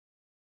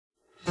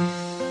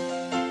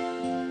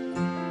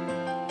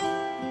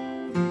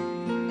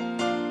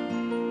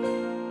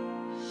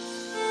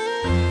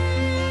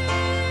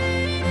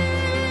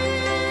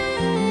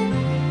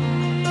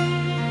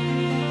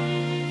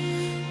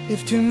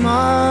If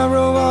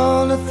tomorrow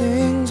all the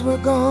things were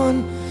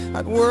gone,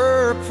 I'd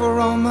work for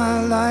all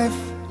my life,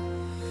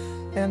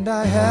 and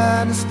I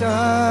had to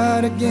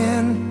start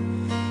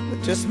again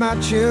with just my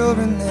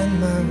children and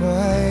my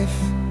wife.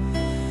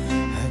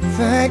 I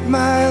thank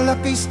my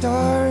lucky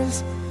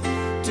stars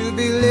to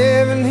be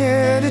living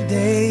here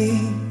today,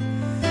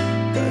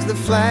 'cause the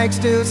flag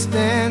still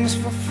stands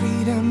for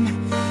freedom,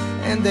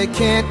 and they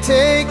can't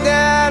take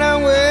that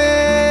away.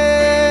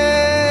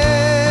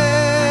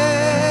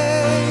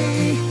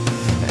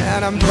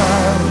 And I'm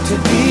proud to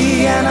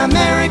be an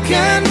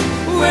American,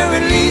 where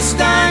at least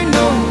I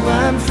know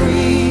I'm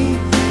free.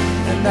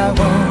 And I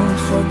won't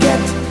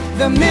forget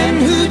the men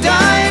who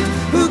died,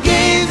 who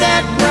gave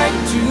that right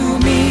to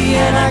me.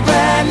 And I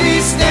gladly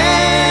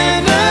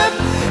stand up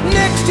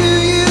next to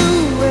you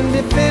and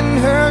defend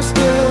her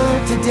still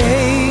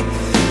today,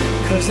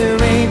 'cause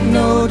there ain't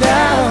no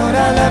doubt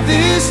I love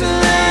this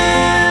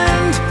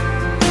land.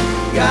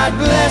 God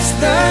bless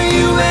the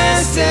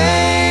USA.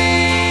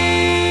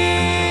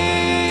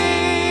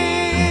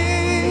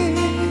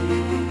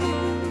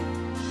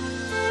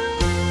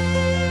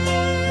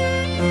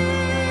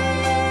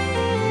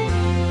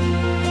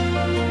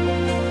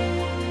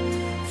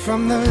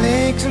 From the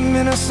lakes of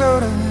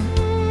Minnesota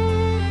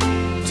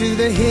to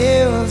the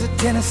hills of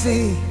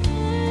Tennessee,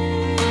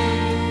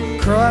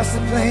 across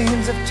the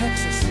plains of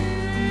Texas,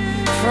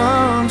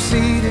 from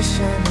sea to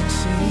shining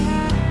sea,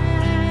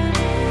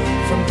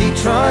 from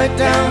Detroit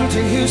down to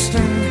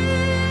Houston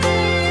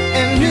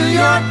and New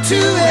York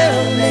to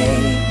LA,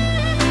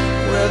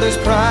 well, there's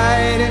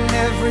pride in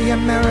every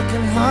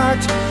American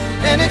heart,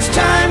 and it's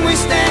time we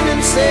stand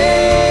and say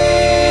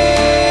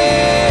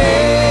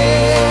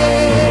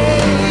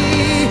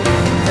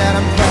that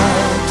I'm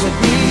proud to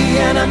be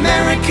an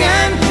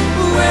American,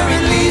 where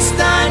at least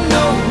I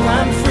know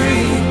I'm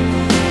free.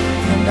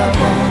 And I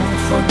won't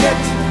forget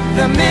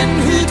the men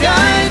who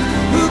died,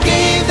 who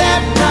gave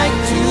that right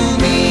to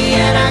me.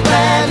 And I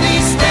gladly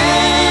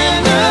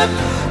stand up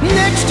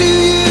next to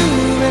you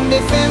and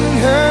defend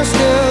her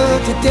still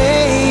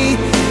today,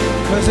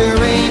 'cause there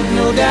ain't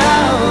no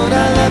doubt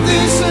I love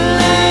this land.